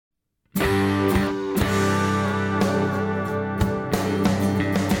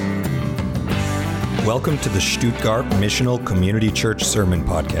Welcome to the Stuttgart Missional Community Church Sermon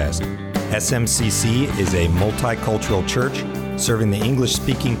Podcast. SMCC is a multicultural church serving the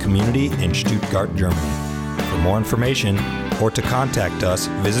English-speaking community in Stuttgart, Germany. For more information or to contact us,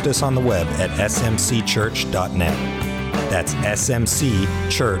 visit us on the web at smcchurch.net. That's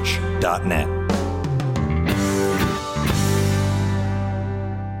smcchurch.net.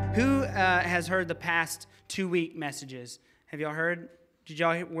 Who has heard the past 2-week messages? Have y'all heard?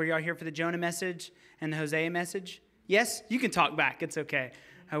 Were y'all here for the Jonah message and the Hosea message? Yes? You can talk back. It's okay.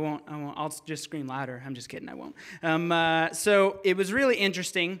 I won't. I'll just scream louder. I'm just kidding. I won't. So it was really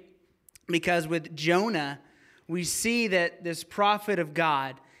interesting because with Jonah, we see that this prophet of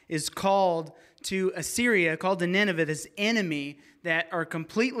God is called to Assyria, called to Nineveh, this enemy that are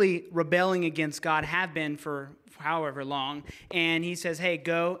completely rebelling against God, have been for however long. And he says, hey,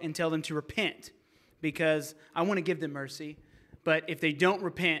 go and tell them to repent because I want to give them mercy. But if they don't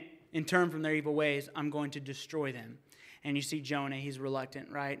repent and turn from their evil ways, I'm going to destroy them. And you see Jonah, he's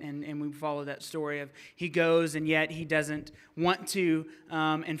reluctant, right? And we follow that story of he goes and yet he doesn't want to.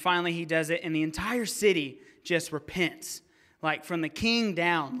 And finally he does it and the entire city just repents. Like from the king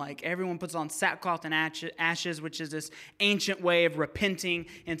down, like everyone puts on sackcloth and ashes, which is this ancient way of repenting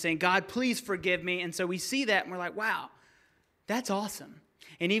and saying, God, please forgive me. And so we see that and we're like, wow, that's awesome.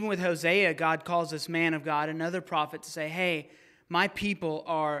 And even with Hosea, God calls this man of God, another prophet, to say, hey, my people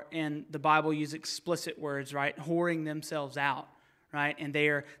are, and the Bible uses explicit words, right? Whoring themselves out, right? And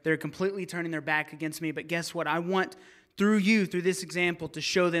they're completely turning their back against me. But guess what? I want through you, through this example, to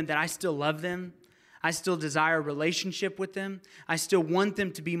show them that I still love them. I still desire a relationship with them. I still want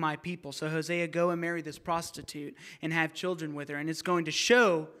them to be my people. So Hosea, go and marry this prostitute and have children with her. And it's going to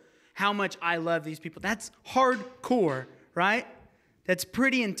show how much I love these people. That's hardcore, right? That's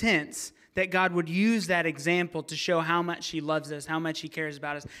pretty intense. That God would use that example to show how much He loves us, how much He cares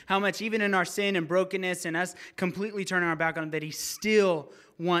about us, how much even in our sin and brokenness and us completely turning our back on Him, that He still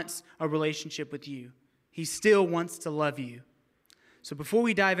wants a relationship with you. He still wants to love you. So before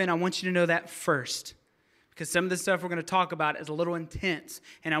we dive in, I want you to know that first. Because some of the stuff we're going to talk about is a little intense.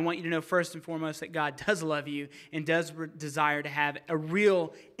 And I want you to know first and foremost that God does love you and does desire to have a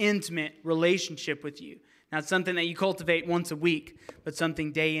real intimate relationship with you. Not something that you cultivate once a week, but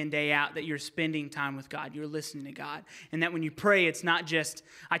something day in, day out, that you're spending time with God. You're listening to God. And that when you pray, it's not just,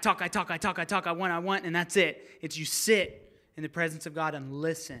 I talk, I want, and that's it. It's you sit in the presence of God and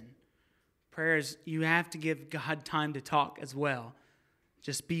listen. Prayers, you have to give God time to talk as well.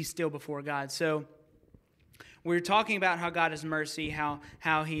 Just be still before God. So we're talking about how God is mercy, how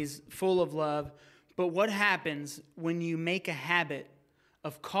He's full of love. But what happens when you make a habit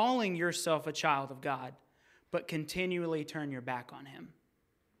of calling yourself a child of God, but continually turn your back on Him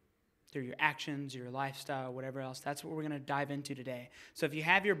through your actions, your lifestyle, whatever else? That's what we're going to dive into today. So if you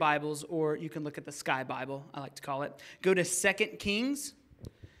have your Bibles, or you can look at the Sky Bible, I like to call it, go to 2 Kings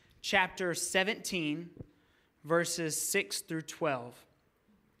chapter 17, verses 6 through 12.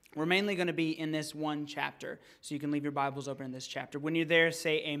 We're mainly going to be in this one chapter, so you can leave your Bibles open in this chapter. When you're there,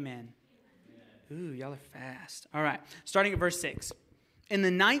 say amen. Ooh, y'all are fast. All right, starting at verse 6. In the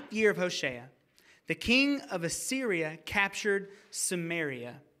 9th year of Hoshea, the king of Assyria captured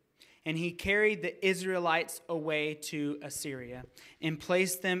Samaria, and he carried the Israelites away to Assyria and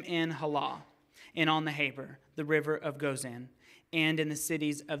placed them in Halah and on the Habor, the river of Gozan, and in the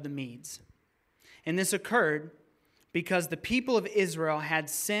cities of the Medes. And this occurred because the people of Israel had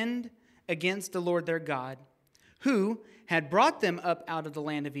sinned against the Lord their God, who had brought them up out of the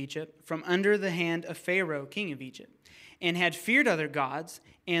land of Egypt from under the hand of Pharaoh, king of Egypt, and had feared other gods,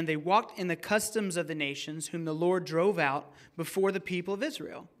 and they walked in the customs of the nations whom the Lord drove out before the people of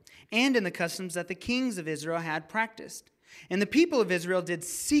Israel, and in the customs that the kings of Israel had practiced. And the people of Israel did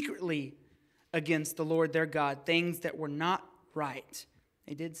secretly against the Lord their God things that were not right.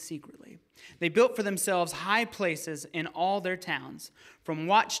 They did secretly. They built for themselves high places in all their towns, from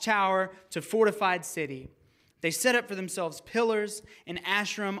watchtower to fortified city. They set up for themselves pillars and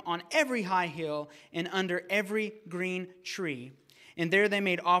Asherim on every high hill and under every green tree. And there they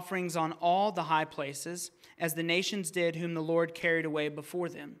made offerings on all the high places, as the nations did whom the Lord carried away before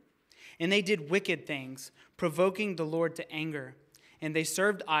them. And they did wicked things, provoking the Lord to anger. And they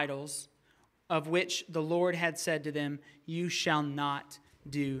served idols, of which the Lord had said to them, you shall not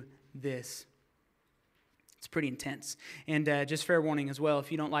do this. It's pretty intense. And just fair warning as well,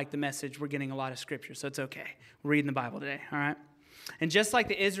 if you don't like the message, we're getting a lot of scripture, so it's okay. We're reading the Bible today, all right? And just like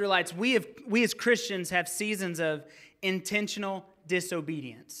the Israelites, we as Christians have seasons of intentional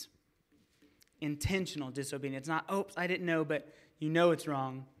disobedience. Intentional disobedience. Not, oops, I didn't know, but you know it's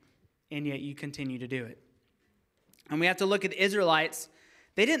wrong, and yet you continue to do it. And we have to look at the Israelites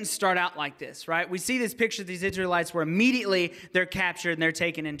they didn't start out like this, right? We see this picture of these Israelites where immediately they're captured and they're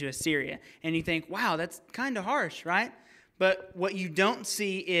taken into Assyria. And you think, wow, that's kind of harsh, right? But what you don't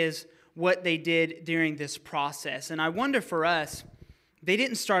see is what they did during this process. And I wonder for us, they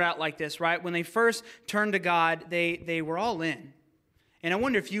didn't start out like this, right? When they first turned to God, they were all in. And I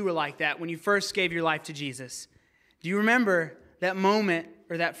wonder if you were like that when you first gave your life to Jesus. Do you remember that moment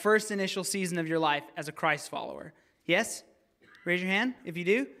or that first initial season of your life as a Christ follower? Yes? Raise your hand if you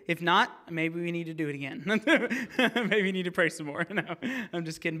do. If not, maybe we need to do it again. Maybe you need to pray some more. No, I'm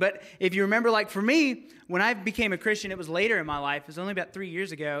just kidding. But if you remember, like for me, when I became a Christian, it was later in my life. It was only about 3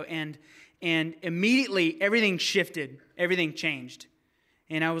 years ago. And immediately everything shifted. Everything changed.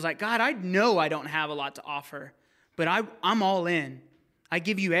 And I was like, God, I know I don't have a lot to offer, but I'm all in. I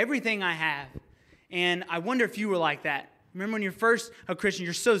give you everything I have. And I wonder if you were like that. Remember when you're first a Christian,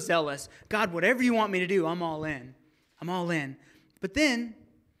 you're so zealous. God, whatever you want me to do, I'm all in. I'm all in. But then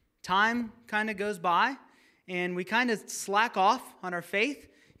time kind of goes by and we kind of slack off on our faith.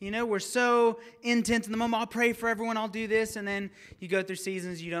 You know, we're so intense in the moment. I'll pray for everyone. I'll do this. And then you go through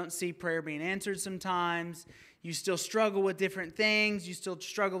seasons. You don't see prayer being answered sometimes. You still struggle with different things. You still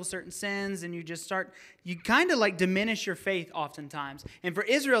struggle with certain sins. And you kind of like diminish your faith oftentimes. And for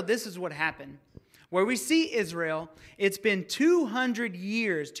Israel, this is what happened. Where we see Israel, it's been 200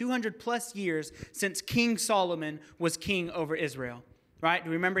 plus years since King Solomon was king over Israel, right? Do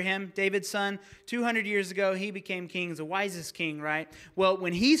you remember him? David's son. 200 years ago, he became king. He's the wisest king, right? Well,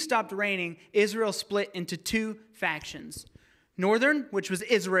 when he stopped reigning, Israel split into two factions. Northern, which was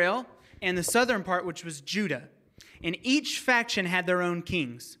Israel, and the southern part, which was Judah. And each faction had their own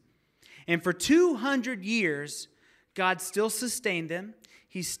kings. And for 200 years, God still sustained them.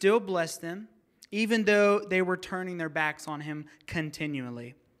 He still blessed them, even though they were turning their backs on him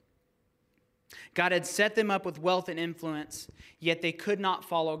continually. God had set them up with wealth and influence, yet they could not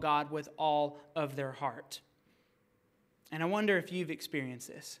follow God with all of their heart. And I wonder if you've experienced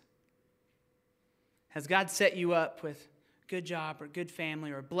this. Has God set you up with a good job or good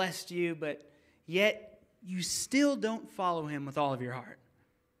family or blessed you, but yet you still don't follow him with all of your heart?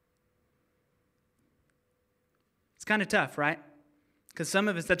 It's kind of tough, right? Because some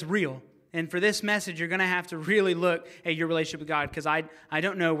of us, that's real. And for this message, you're going to have to really look at your relationship with God, because I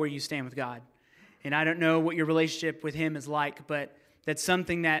don't know where you stand with God. And I don't know what your relationship with him is like, but that's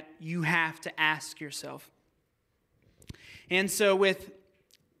something that you have to ask yourself. And so with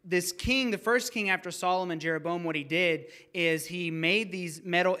this king, the first king after Solomon, Jeroboam, what he did is he made these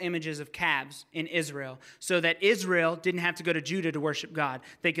metal images of calves in Israel so that Israel didn't have to go to Judah to worship God.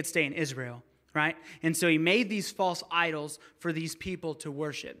 They could stay in Israel, right? And so he made these false idols for these people to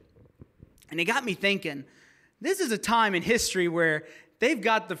worship. And it got me thinking, this is a time in history where they've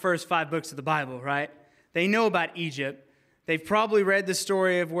got the first 5 books of the Bible, right? They know about Egypt. They've probably read the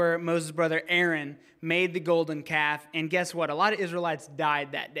story of where Moses' brother Aaron made the golden calf. And guess what? A lot of Israelites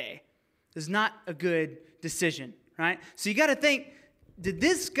died that day. It's not a good decision, right? So you got to think, did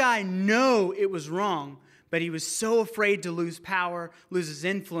this guy know it was wrong, but he was so afraid to lose power, lose his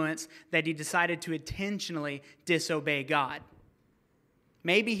influence, that he decided to intentionally disobey God?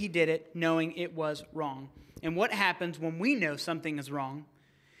 Maybe he did it knowing it was wrong. And what happens when we know something is wrong,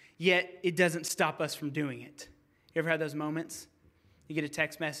 yet it doesn't stop us from doing it? You ever had those moments? You get a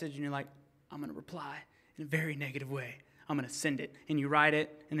text message and you're like, I'm going to reply in a very negative way. I'm going to send it. And you write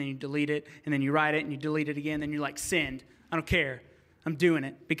it, and then you delete it, and then you write it, and you delete it again, then you're like, send. I don't care. I'm doing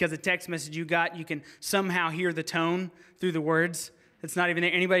it. Because the text message you got, you can somehow hear the tone through the words. It's not even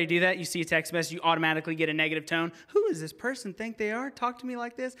there. Anybody do that? You see a text message, you automatically get a negative tone. Who does this person think they are? Talk to me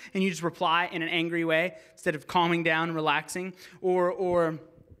like this? And you just reply in an angry way instead of calming down and relaxing. Or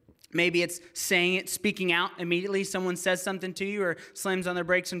maybe it's saying it, speaking out immediately. Someone says something to you or slams on their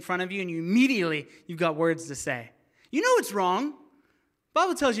brakes in front of you, and you've got words to say. You know it's wrong. The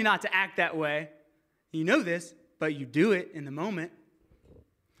Bible tells you not to act that way. You know this, but you do it in the moment.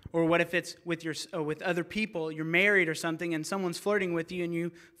 Or what if it's with other people, you're married or something, and someone's flirting with you, and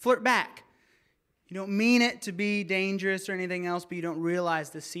you flirt back. You don't mean it to be dangerous or anything else, but you don't realize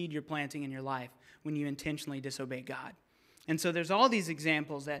the seed you're planting in your life when you intentionally disobey God. And so there's all these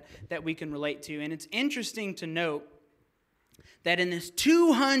examples that we can relate to. And it's interesting to note that in this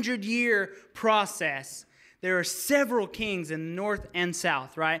 200-year process, there are several kings in the north and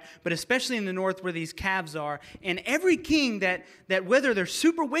south, right? But especially in the north where these calves are. And every king that whether they're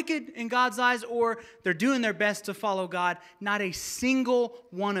super wicked in God's eyes or they're doing their best to follow God, not a single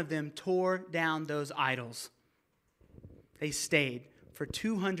one of them tore down those idols. They stayed for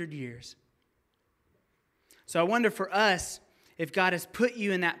 200 years. So I wonder for us, if God has put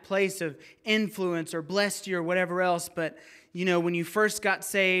you in that place of influence or blessed you or whatever else, but when you first got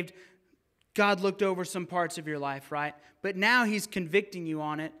saved, God looked over some parts of your life, right? But now he's convicting you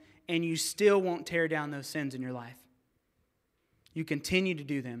on it, and you still won't tear down those sins in your life. You continue to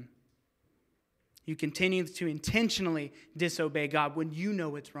do them. You continue to intentionally disobey God when you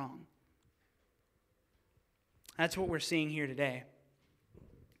know it's wrong. That's what we're seeing here today.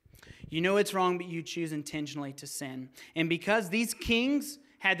 You know it's wrong, but you choose intentionally to sin. And because these kings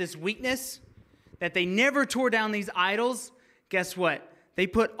had this weakness that they never tore down these idols, guess what? They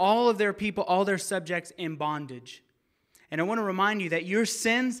put all of their people, all their subjects in bondage. And I want to remind you that your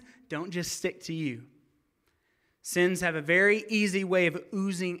sins don't just stick to you. Sins have a very easy way of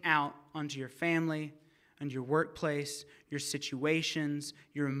oozing out onto your family, onto your workplace, your situations,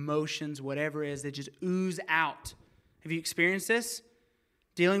 your emotions, whatever it is. They just ooze out. Have you experienced this?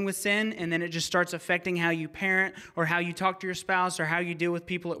 Dealing with sin, and then it just starts affecting how you parent or how you talk to your spouse or how you deal with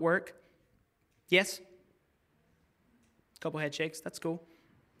people at work? Yes? A couple head shakes. That's cool.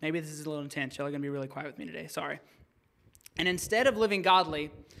 Maybe this is a little intense. Y'all are going to be really quiet with me today. Sorry. And instead of living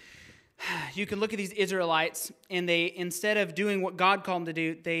godly, you can look at these Israelites, and they, instead of doing what God called them to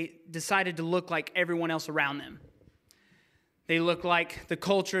do, they decided to look like everyone else around them. They look like the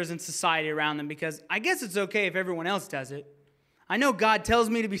cultures and society around them, because I guess it's okay if everyone else does it. I know God tells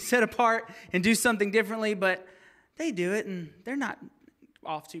me to be set apart and do something differently, but they do it, and they're not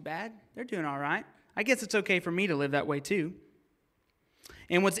off too bad. They're doing all right. I guess it's okay for me to live that way too.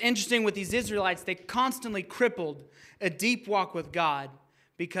 And what's interesting with these Israelites, they constantly crippled a deep walk with God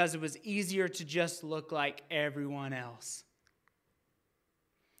because it was easier to just look like everyone else.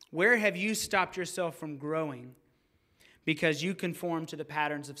 Where have you stopped yourself from growing because you conform to the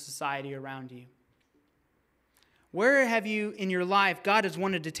patterns of society around you? Where have you in your life, God has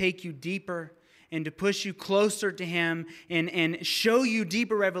wanted to take you deeper and to push you closer to Him and show you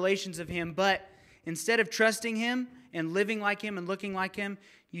deeper revelations of Him, but instead of trusting Him and living like Him and looking like Him,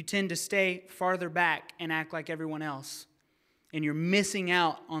 you tend to stay farther back and act like everyone else. And you're missing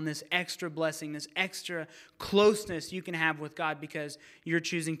out on this extra blessing, this extra closeness you can have with God because you're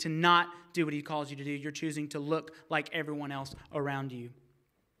choosing to not do what He calls you to do. You're choosing to look like everyone else around you.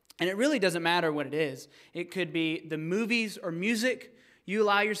 And it really doesn't matter what it is. It could be the movies or music you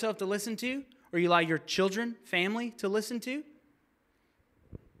allow yourself to listen to, or you allow your children, family to listen to.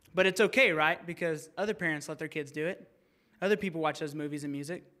 But it's okay, right? Because other parents let their kids do it. Other people watch those movies and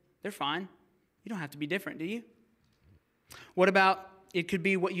music. They're fine. You don't have to be different, do you? What about, it could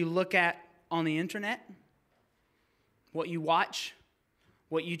be what you look at on the internet, what you watch,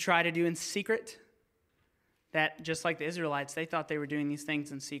 what you try to do in secret. That, just like the Israelites, they thought they were doing these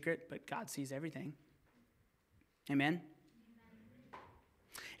things in secret, but God sees everything. Amen?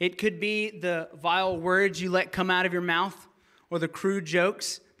 It could be the vile words you let come out of your mouth or the crude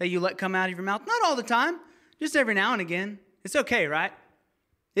jokes that you let come out of your mouth. Not all the time, just every now and again. It's okay, right?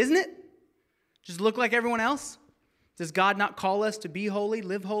 Isn't it? Just look like everyone else. Does God not call us to be holy,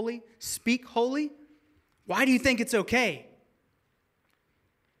 live holy, speak holy? Why do you think it's okay?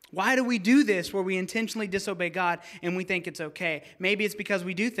 Why do we do this where we intentionally disobey God and we think it's okay? Maybe it's because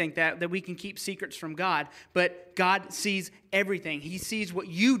we do think that we can keep secrets from God, but God sees everything. He sees what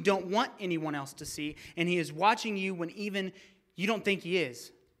you don't want anyone else to see, and He is watching you when even you don't think He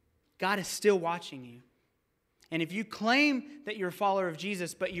is. God is still watching you. And if you claim that you're a follower of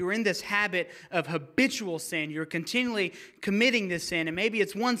Jesus, but you're in this habit of habitual sin, you're continually committing this sin, and maybe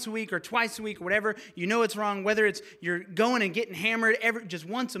it's once a week or twice a week or whatever, you know it's wrong, whether it's you're going and getting hammered just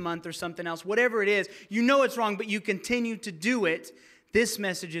once a month or something else, whatever it is, you know it's wrong, but you continue to do it, this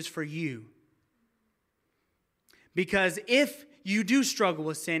message is for you. Because if you do struggle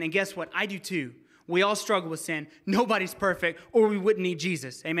with sin, and guess what? I do too. We all struggle with sin. Nobody's perfect, or we wouldn't need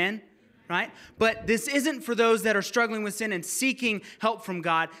Jesus. Amen? Right? But this isn't for those that are struggling with sin and seeking help from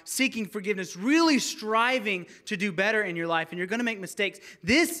God, seeking forgiveness, really striving to do better in your life, and you're going to make mistakes.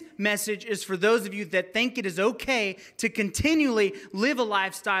 This message is for those of you that think it is okay to continually live a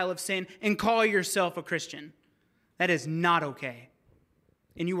lifestyle of sin and call yourself a Christian. That is not okay.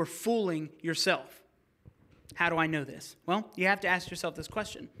 And you are fooling yourself. How do I know this? Well, you have to ask yourself this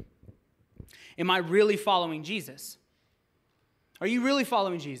question. Am I really following Jesus? Are you really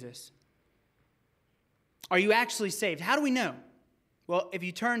following Jesus? Are you actually saved? How do we know? Well, if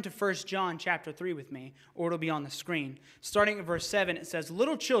you turn to 1 John chapter 3 with me, or it'll be on the screen. Starting at verse 7, it says,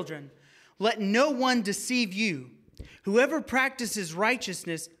 "Little children, let no one deceive you. Whoever practices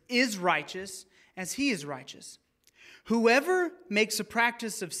righteousness is righteous as he is righteous. Whoever makes a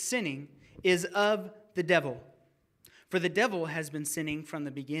practice of sinning is of the devil. For the devil has been sinning from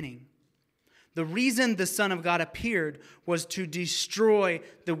the beginning. The reason the Son of God appeared was to destroy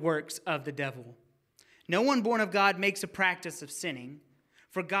the works of the devil. No one born of God makes a practice of sinning,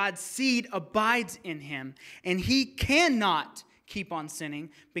 for God's seed abides in him, and he cannot keep on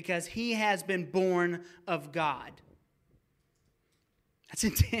sinning because he has been born of God. That's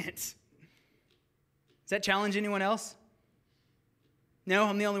intense. Does that challenge anyone else? No,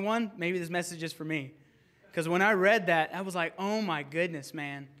 I'm the only one? Maybe this message is for me. Because when I read that, I was like, oh my goodness,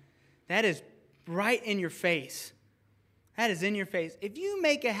 man. That is right in your face. That is in your face. If you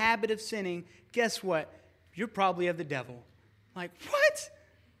make a habit of sinning, guess what? You're probably of the devil. Like, what?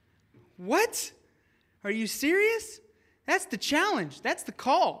 What? Are you serious? That's the challenge. That's the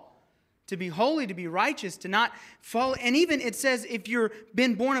call. To be holy, to be righteous, to not fall. And even it says if you're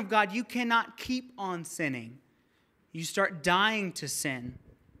been born of God, you cannot keep on sinning. You start dying to sin.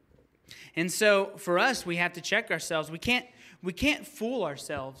 And so for us, we have to check ourselves. We can't fool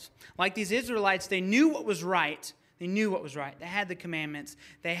ourselves. Like these Israelites, they knew what was right. They knew what was right. They had the commandments.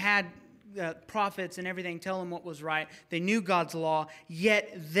 They had prophets and everything tell them what was right. They knew God's law,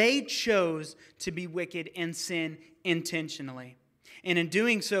 yet they chose to be wicked and sin intentionally. And in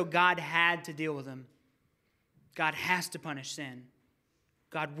doing so, God had to deal with them. God has to punish sin.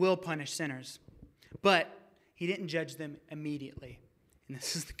 God will punish sinners. But he didn't judge them immediately. And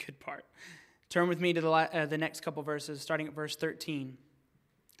this is the good part. Turn with me to the next couple verses, starting at verse 13.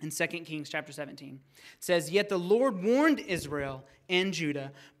 In 2 Kings chapter 17. It says, "Yet the Lord warned Israel and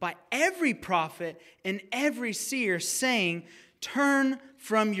Judah by every prophet and every seer, saying, 'Turn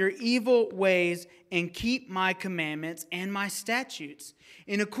from your evil ways and keep my commandments and my statutes,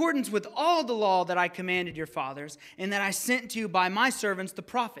 in accordance with all the law that I commanded your fathers, and that I sent to you by my servants the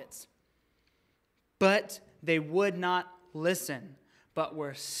prophets.' But they would not listen, but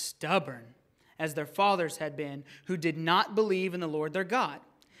were stubborn, as their fathers had been, who did not believe in the Lord their God.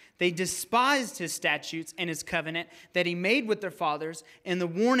 They despised his statutes and his covenant that he made with their fathers, and the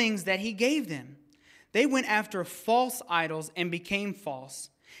warnings that he gave them. They went after false idols and became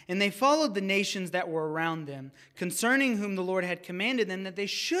false. And they followed the nations that were around them, concerning whom the Lord had commanded them that they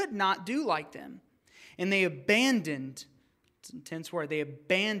should not do like them. And they abandoned," it's an intense word, "they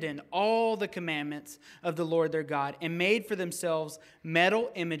abandoned all the commandments of the Lord their God, and made for themselves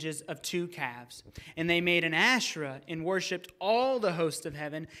metal images of 2 calves. And they made an Asherah, and worshipped all the host of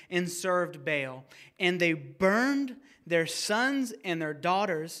heaven, and served Baal. And they burned their sons and their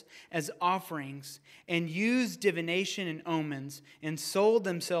daughters as offerings, and used divination and omens, and sold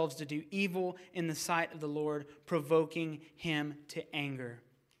themselves to do evil in the sight of the Lord, provoking him to anger."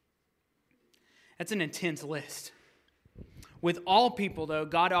 That's an intense list. With all people, though,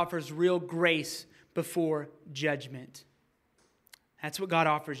 God offers real grace before judgment. That's what God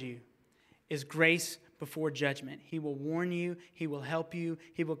offers you, is grace before judgment. He will warn you. He will help you.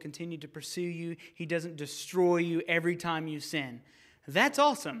 He will continue to pursue you. He doesn't destroy you every time you sin. That's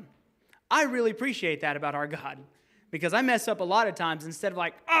awesome. I really appreciate that about our God, because I mess up a lot of times. Instead of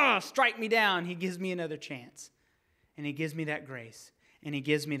like, strike me down, he gives me another chance. And he gives me that grace. And he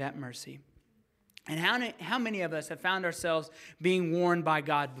gives me that mercy. And how many of us have found ourselves being warned by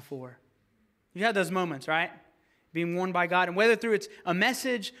God before? You've had those moments, right? Being warned by God. And whether through it's a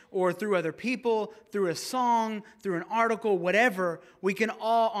message or through other people, through a song, through an article, whatever, we can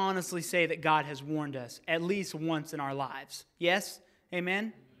all honestly say that God has warned us at least once in our lives. Yes?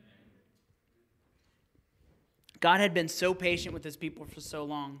 Amen? God had been so patient with his people for so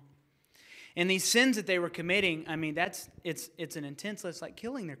long. And these sins that they were committing, I mean, it's an intense list, like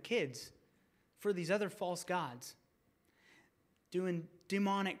killing their kids for these other false gods, doing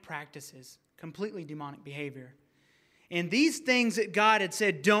demonic practices, completely demonic behavior. And these things that God had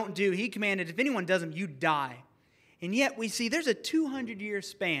said don't do, he commanded, if anyone does them, you die. And yet we see there's a 200-year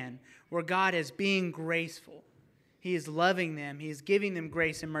span where God is being graceful. He is loving them. He is giving them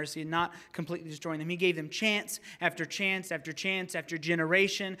grace and mercy and not completely destroying them. He gave them chance after chance after chance after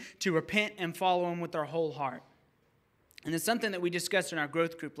generation to repent and follow him with their whole heart. And it's something that we discussed in our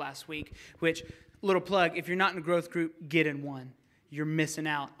growth group last week, which, little plug, if you're not in a growth group, get in one. You're missing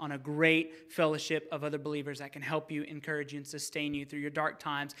out on a great fellowship of other believers that can help you, encourage you, and sustain you through your dark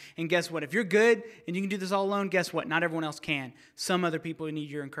times. And guess what? If you're good and you can do this all alone, guess what? Not everyone else can. Some other people need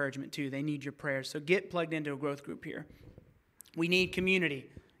your encouragement too. They need your prayers. So get plugged into a growth group here. We need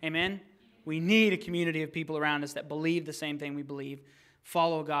community. Amen? We need a community of people around us that believe the same thing we believe,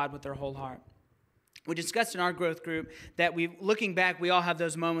 follow God with their whole heart. We discussed in our growth group that looking back, we all have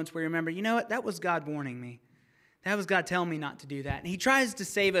those moments where we remember, you know what? That was God warning me. That was God telling me not to do that. And he tries to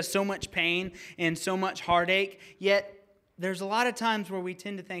save us so much pain and so much heartache, yet there's a lot of times where we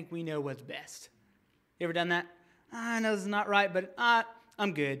tend to think we know what's best. You ever done that? I know this is not right, but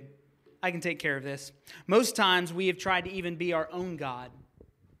I'm good. I can take care of this. Most times we have tried to even be our own God.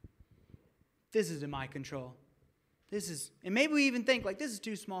 this is in my control. And maybe we even think, like, this is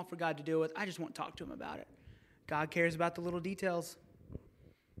too small for God to deal with. I just won't talk to him about it. God cares about the little details.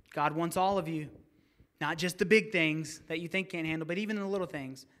 God wants all of you. Not just the big things that you think can't handle, but even the little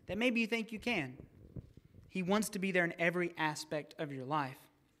things that maybe you think you can. He wants to be there in every aspect of your life.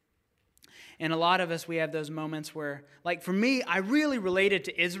 And a lot of us, we have those moments where, like for me, I really related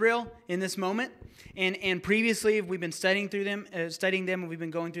to Israel in this moment. And previously, we've been studying them, and we've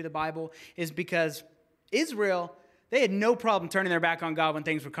been going through the Bible, is because Israel, they had no problem turning their back on God when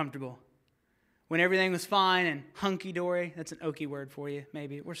things were comfortable. When everything was fine and hunky-dory, that's an Okie word for you,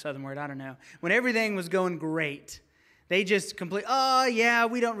 maybe. We're Southern word, I don't know. When everything was going great, they just we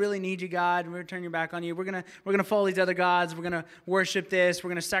don't really need you, God. We're going to turn your back on you. We're gonna follow these other gods. We're going to worship this.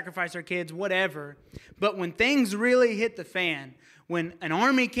 We're going to sacrifice our kids, whatever. But when things really hit the fan, when an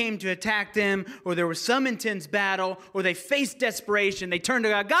army came to attack them, or there was some intense battle, or they faced desperation, they turned to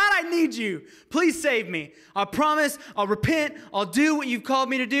God. God, I need you. Please save me. I promise, I'll repent. I'll do what you've called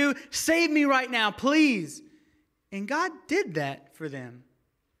me to do. Save me right now, please. And God did that for them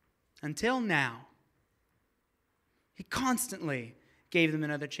until now. He constantly gave them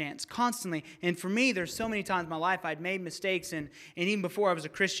another chance, constantly. And for me, there's so many times in my life I'd made mistakes, and even before I was a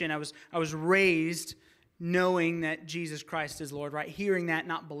Christian, I was raised knowing that Jesus Christ is Lord, right? Hearing that,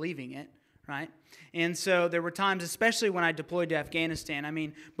 not believing it, right? And so there were times, especially when I deployed to Afghanistan. I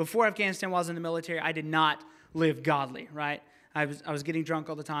mean, before Afghanistan, while I was in the military, I did not live godly, right? I was getting drunk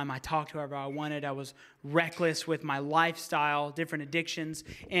all the time. I talked whoever I wanted. I was reckless with my lifestyle, different addictions.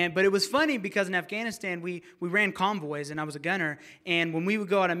 But it was funny because in Afghanistan, we ran convoys, and I was a gunner. And when we would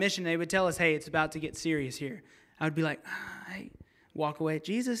go on a mission, they would tell us, hey, it's about to get serious here. I would be like, hey, walk away.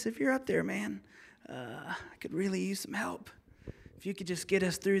 Jesus, if you're up there, man, I could really use some help. If you could just get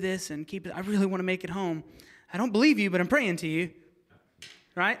us through this and keep it, I really want to make it home. I don't believe you, but I'm praying to you.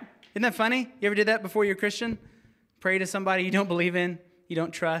 Right? Isn't that funny? You ever did that before you're a Christian? Pray to somebody you don't believe in, you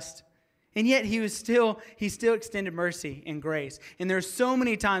don't trust. And yet he still extended mercy and grace. And there's so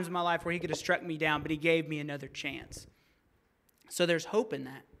many times in my life where he could have struck me down, but he gave me another chance. So there's hope in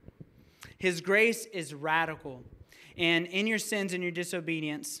that. His grace is radical. And in your sins and your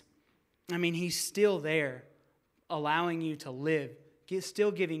disobedience, I mean, he's still there, allowing you to live,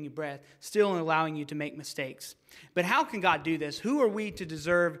 still giving you breath, still allowing you to make mistakes. But how can God do this? Who are we to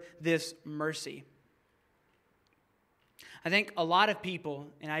deserve this mercy? I think a lot of people,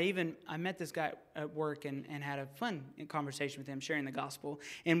 and I met this guy at work and had a fun conversation with him, sharing the gospel.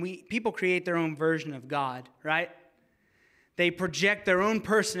 And people create their own version of God, right? They project their own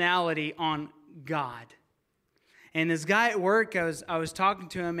personality on God. And this guy at work, I was talking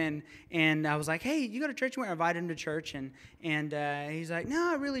to him, and I was like, hey, you go to church? I invited him to church, and he's like, no,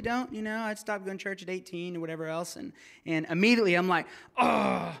 I really don't. I stopped going to church at 18 or whatever else. And immediately I'm like,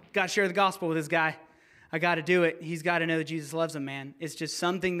 oh, got to share the gospel with this guy. I got to do it. He's got to know that Jesus loves him, man. It's just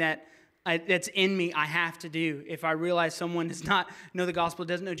something that's in me I have to do. If I realize someone does not know the gospel,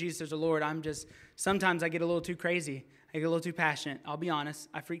 doesn't know Jesus as the Lord, sometimes I get a little too crazy. I get a little too passionate. I'll be honest.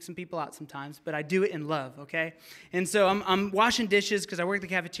 I freak some people out sometimes, but I do it in love, okay? And so I'm washing dishes because I work at the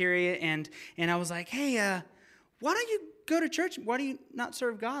cafeteria, and I was like, hey, why don't you go to church? Why do you not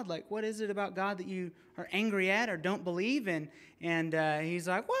serve God? Like, what is it about God that you are angry at or don't believe in? And he's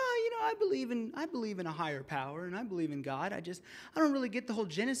like, well, I believe in a higher power, and I believe in God. I don't really get the whole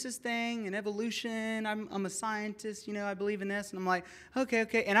Genesis thing and evolution. I'm a scientist, I believe in this. And I'm like,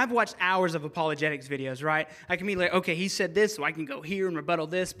 okay. And I've watched hours of apologetics videos, right? I can be like, okay, he said this, so I can go here and rebuttal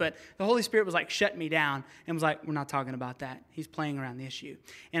this. But the Holy Spirit was like, shut me down and was like, we're not talking about that. He's playing around the issue.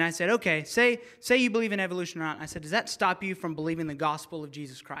 And I said, okay, say you believe in evolution or not. I said, does that stop you from believing the gospel of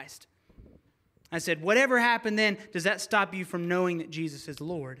Jesus Christ? I said, whatever happened then, does that stop you from knowing that Jesus is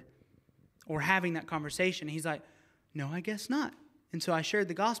Lord? Or having that conversation? He's like, no, I guess not. And so I shared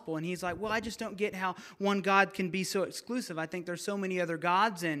the gospel, and he's like, well, I just don't get how one God can be so exclusive. I think there's so many other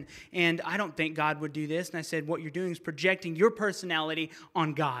gods, and I don't think God would do this. And I said, what you're doing is projecting your personality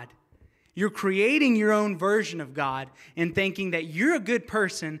on God. You're creating your own version of God and thinking that you're a good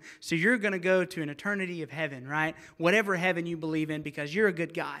person, so you're going to go to an eternity of heaven, right? Whatever heaven you believe in, because you're a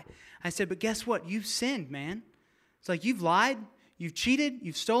good guy. I said, but guess what? You've sinned, man. It's like you've lied. You've cheated,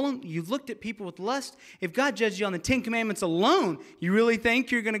 you've stolen, you've looked at people with lust. If God judged you on the 10 Commandments alone, you really think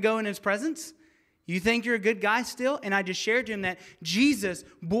you're going to go in His presence? You think you're a good guy still? And I just shared to him that Jesus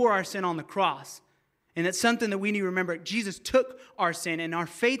bore our sin on the cross. And that's something that we need to remember. Jesus took our sin, and our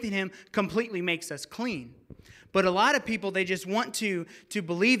faith in Him completely makes us clean. But a lot of people, they just want to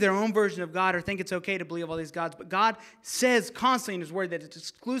believe their own version of God or think it's okay to believe all these gods. But God says constantly in His Word that it's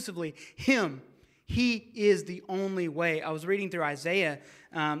exclusively Him. He is the only way. I was reading through Isaiah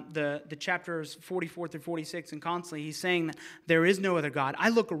the chapters 44 through 46, and constantly he's saying that there is no other God. I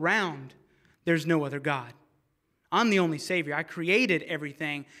look around, there's no other God. I'm the only Savior. I created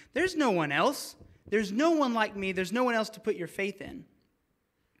everything. There's no one else. There's no one like me. There's no one else to put your faith in.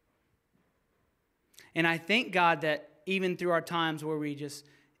 And I thank God that even through our times where we just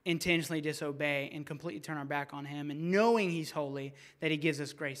intentionally disobey and completely turn our back on Him, and knowing He's holy, that He gives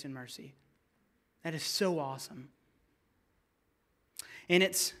us grace and mercy. That is so awesome. And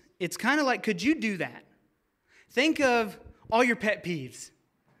it's kind of like, could you do that? Think of all your pet peeves.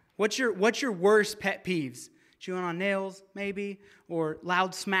 What's your worst pet peeves? Chewing on nails, maybe, or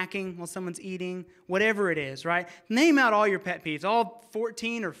loud smacking while someone's eating, whatever it is, right? Name out all your pet peeves, all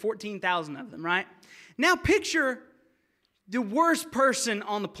 14 or 14,000 of them, right? Now picture the worst person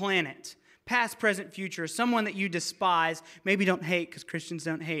on the planet, past, present, future, someone that you despise, maybe don't hate, because Christians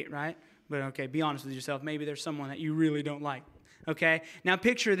don't hate, right? But okay, be honest with yourself. Maybe there's someone that you really don't like, okay? Now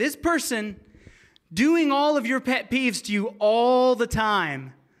picture this person doing all of your pet peeves to you all the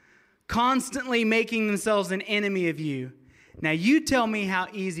time, constantly making themselves an enemy of you. Now you tell me how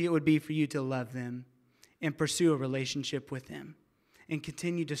easy it would be for you to love them and pursue a relationship with them and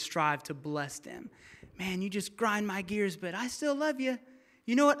continue to strive to bless them. Man, you just grind my gears, but I still love you.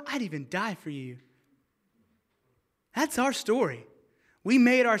 You know what? I'd even die for you. That's our story. We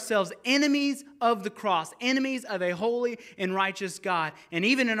made ourselves enemies of the cross, enemies of a holy and righteous God. And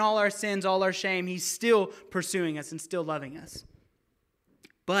even in all our sins, all our shame, He's still pursuing us and still loving us.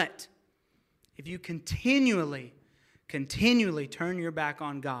 But if you continually turn your back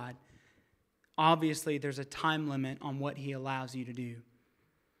on God, obviously there's a time limit on what He allows you to do,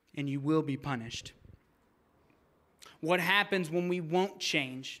 and you will be punished. What happens when we won't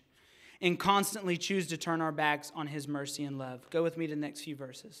change and constantly choose to turn our backs on His mercy and love? Go with me to the next few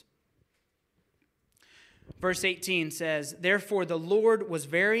verses. Verse 18 says, "Therefore the Lord was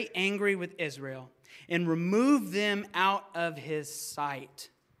very angry with Israel and removed them out of His sight.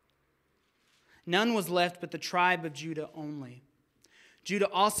 None was left but the tribe of Judah only. Judah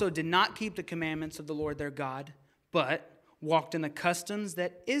also did not keep the commandments of the Lord their God, but walked in the customs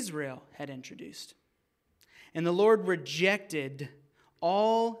that Israel had introduced. And the Lord rejected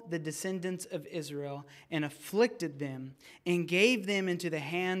all the descendants of Israel and afflicted them and gave them into the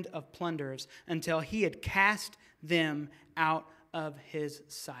hand of plunderers until He had cast them out of His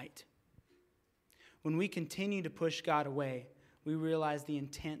sight." When we continue to push God away, we realize the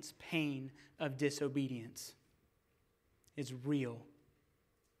intense pain of disobedience is real.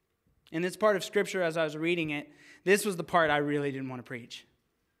 In this part of Scripture, as I was reading it, this was the part I really didn't want to preach.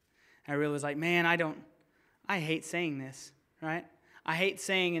 I really was like, man, I hate saying this, right? I hate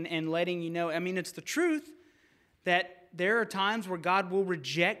saying and letting you know. I mean, it's the truth that there are times where God will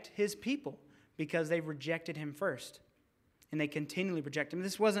reject His people because they've rejected Him first. And they continually reject Him.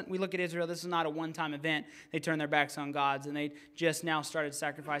 We look at Israel, this is not a one-time event. They turned their backs on God, and they just now started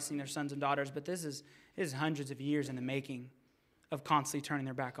sacrificing their sons and daughters. But this is hundreds of years in the making of constantly turning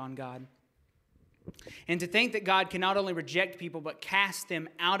their back on God. And to think that God can not only reject people, but cast them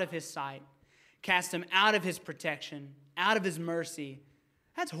out of His sight, cast them out of His protection, out of His mercy,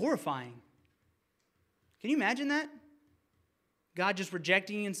 that's horrifying. Can you imagine that? God just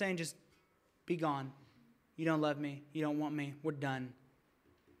rejecting you and saying, just be gone. You don't love me. You don't want me. We're done.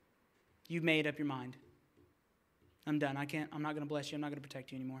 You've made up your mind. I'm done. I'm not going to bless you. I'm not going to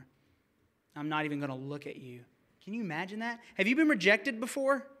protect you anymore. I'm not even going to look at you. Can you imagine that? Have you been rejected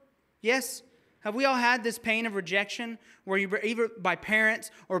before? Yes? Have we all had this pain of rejection where you were either by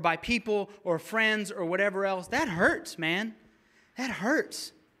parents or by people or friends or whatever else? That hurts, man. That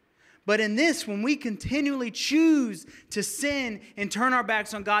hurts. But in this, when we continually choose to sin and turn our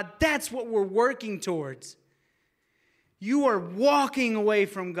backs on God, that's what we're working towards. You are walking away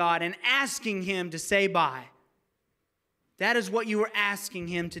from God and asking Him to say bye. That is what you are asking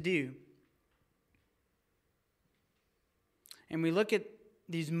Him to do. And we look at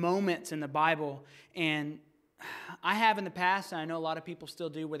these moments in the Bible, and I have in the past, and I know a lot of people still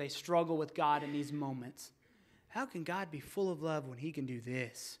do, where they struggle with God in these moments. How can God be full of love when He can do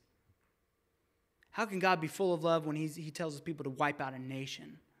this? How can God be full of love when He tells His people to wipe out a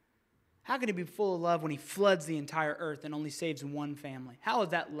nation? How can He be full of love when He floods the entire earth and only saves one family? How is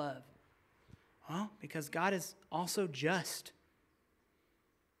that love? Well, because God is also just.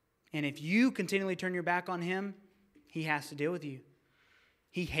 And if you continually turn your back on Him, He has to deal with you.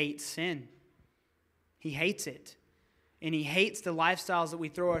 He hates sin. He hates it. And He hates the lifestyles that we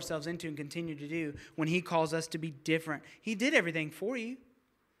throw ourselves into and continue to do when He calls us to be different. He did everything for you.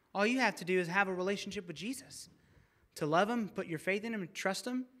 All you have to do is have a relationship with Jesus. To love Him, put your faith in Him, and trust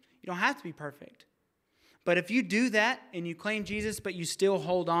Him. You don't have to be perfect. But if you do that and you claim Jesus, but you still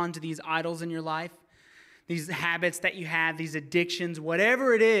hold on to these idols in your life, these habits that you have, these addictions,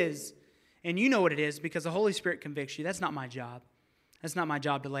 whatever it is, and you know what it is because the Holy Spirit convicts you. That's not my job. That's not my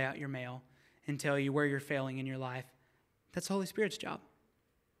job to lay out your mail and tell you where you're failing in your life. That's the Holy Spirit's job.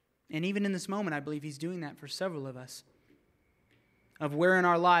 And even in this moment, I believe He's doing that for several of us. Of where in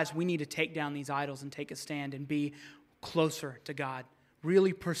our lives we need to take down these idols and take a stand and be closer to God.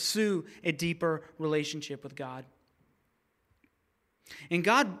 Really pursue a deeper relationship with God. And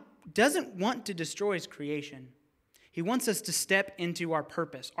God doesn't want to destroy His creation. He wants us to step into our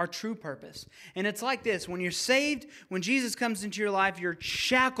purpose, our true purpose. And it's like this. When you're saved, when Jesus comes into your life, you're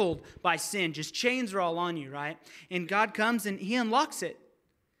shackled by sin. Just chains are all on you, right? And God comes and He unlocks it.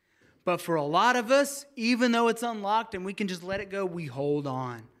 But for a lot of us, even though it's unlocked and we can just let it go, we hold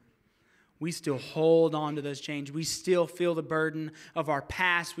on. We still hold on to those chains. We still feel the burden of our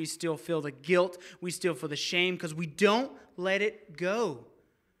past. We still feel the guilt. We still feel the shame because we don't let it go.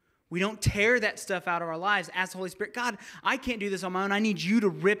 We don't tear that stuff out of our lives. Ask the Holy Spirit, God, I can't do this on my own. I need you to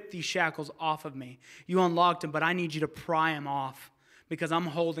rip these shackles off of me. You unlocked them, but I need you to pry them off because I'm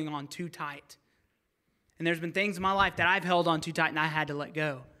holding on too tight. And there's been things in my life that I've held on too tight and I had to let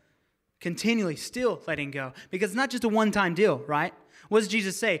go. Continually still letting go because it's not just a one-time deal, right? What does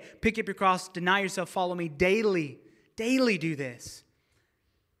Jesus say? Pick up your cross, deny yourself, follow me daily. Daily do this.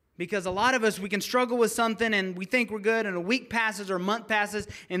 Because a lot of us, we can struggle with something and we think we're good and a week passes or a month passes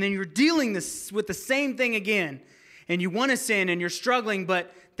and then you're dealing with the same thing again. And you want to sin and you're struggling,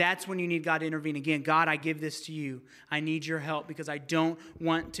 but that's when you need God to intervene again. God, I give this to you. I need your help because I don't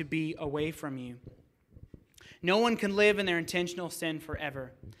want to be away from you. No one can live in their intentional sin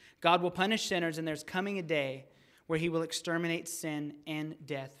forever. God will punish sinners and there's coming a day where He will exterminate sin and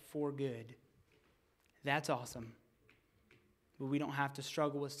death for good. That's awesome. But we don't have to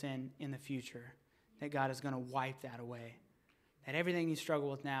struggle with sin in the future. That God is going to wipe that away. That everything you struggle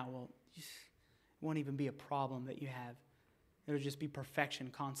with now won't even be a problem that you have. It will just be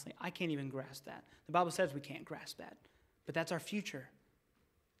perfection constantly. I can't even grasp that. The Bible says we can't grasp that. But that's our future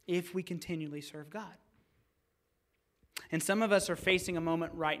if we continually serve God. And some of us are facing a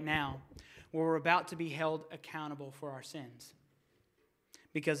moment right now where we're about to be held accountable for our sins.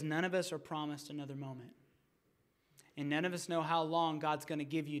 Because none of us are promised another moment. And none of us know how long God's going to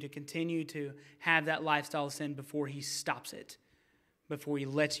give you to continue to have that lifestyle of sin before He stops it, before He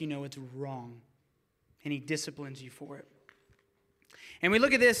lets you know it's wrong, and He disciplines you for it. And we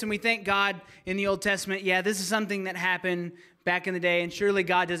look at this and we thank God in the Old Testament, yeah, this is something that happened back in the day, and surely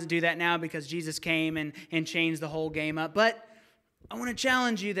God doesn't do that now because Jesus came and changed the whole game up. But I want to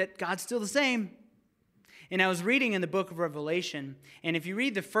challenge you that God's still the same. And I was reading in the book of Revelation, and if you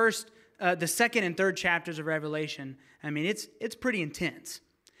read the second and third chapters of Revelation, I mean, it's pretty intense.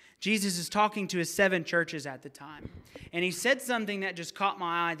 Jesus is talking to His 7 churches at the time. And He said something that just caught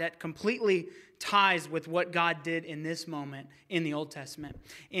my eye that completely ties with what God did in this moment in the Old Testament.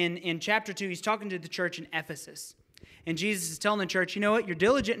 In chapter 2, He's talking to the church in Ephesus. And Jesus is telling the church, you know what? You're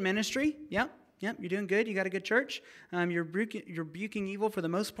diligent in ministry. Yep, you're doing good. You got a good church. You're rebuking evil for the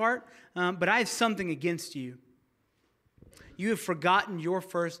most part. But I have something against you. You have forgotten your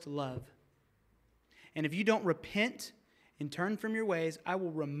first love. And if you don't repent and turn from your ways, I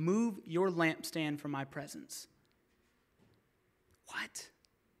will remove your lampstand from my presence. What?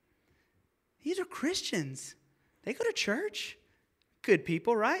 These are Christians. They go to church. Good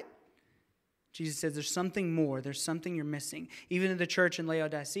people, right? Jesus says there's something more. There's something you're missing. Even in the church in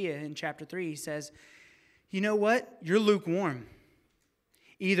Laodicea in chapter 3, He says, you know what? You're lukewarm.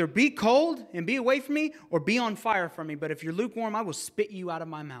 Either be cold and be away from me or be on fire from me. But if you're lukewarm, I will spit you out of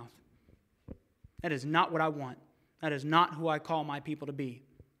my mouth. That is not what I want. That is not who I call my people to be.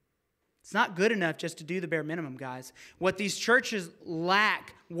 It's not good enough just to do the bare minimum, guys. What these churches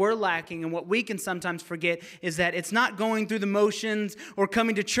we're lacking, and what we can sometimes forget is that it's not going through the motions or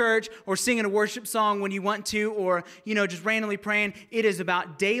coming to church or singing a worship song when you want to or, just randomly praying. It is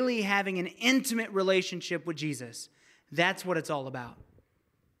about daily having an intimate relationship with Jesus. That's what it's all about.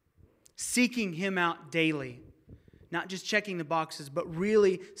 Seeking Him out daily. Not just checking the boxes, but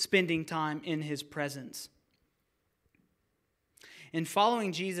really spending time in His presence. And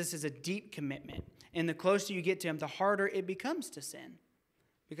following Jesus is a deep commitment. And the closer you get to Him, the harder it becomes to sin.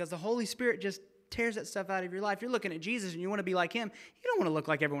 Because the Holy Spirit just tears that stuff out of your life. You're looking at Jesus and you want to be like Him. You don't want to look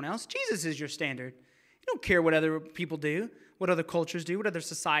like everyone else. Jesus is your standard. You don't care what other people do, what other cultures do, what other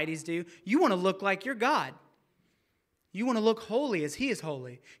societies do. You want to look like your God. You want to look holy as He is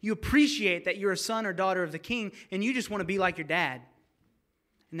holy. You appreciate that you're a son or daughter of the King, and you just want to be like your dad.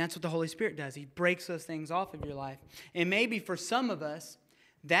 And that's what the Holy Spirit does. He breaks those things off of your life. And maybe for some of us,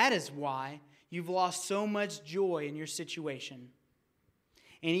 that is why You've lost so much joy in your situation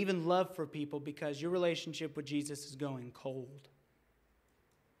and even love for people because your relationship with Jesus is going cold.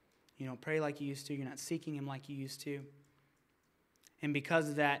 You don't pray like you used to. You're not seeking Him like you used to. And because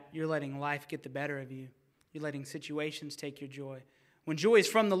of that, you're letting life get the better of you. You're letting situations take your joy. When joy is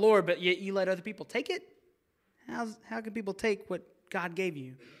from the Lord, but yet you let other people take it, how can people take what God gave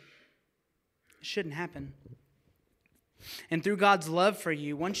you? It shouldn't happen. And through God's love for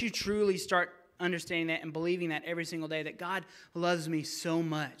you, once you truly start understanding that and believing that every single day, that God loves me so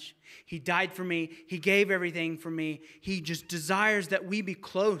much. He died for me. He gave everything for me. He just desires that we be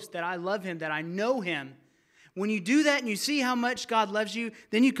close, that I love Him, that I know Him. When you do that and you see how much God loves you,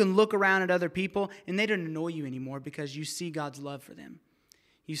 then you can look around at other people and they don't annoy you anymore because you see God's love for them.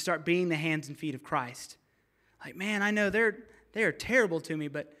 You start being the hands and feet of Christ. Like, man, I know they are terrible to me,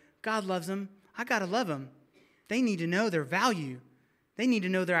 but God loves them. I got to love them. They need to know their value. They need to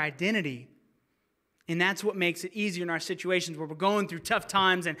know their identity. And that's what makes it easier in our situations where we're going through tough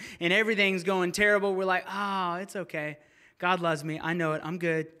times and everything's going terrible. We're like, oh, it's okay. God loves me. I know it. I'm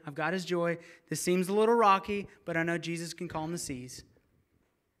good. I've got His joy. This seems a little rocky, but I know Jesus can calm the seas.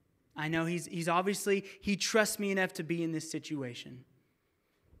 I know He's obviously, He trusts me enough to be in this situation.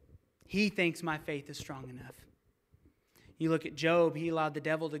 He thinks my faith is strong enough. You look at Job, he allowed the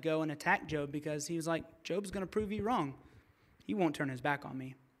devil to go and attack Job because he was like, Job's going to prove you wrong. He won't turn his back on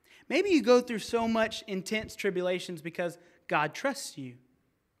me. Maybe you go through so much intense tribulations because God trusts you.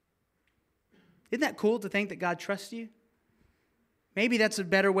 Isn't that cool to think that God trusts you? Maybe that's a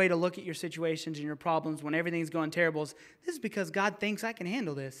better way to look at your situations and your problems when everything's going terrible. This is because God thinks I can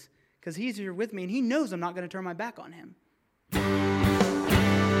handle this because He's here with me and He knows I'm not going to turn my back on Him.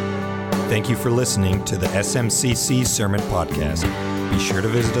 Thank you for listening to the SMCC Sermon Podcast. Be sure to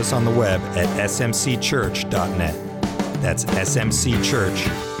visit us on the web at smcchurch.net. That's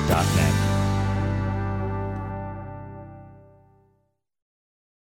smcchurch.net.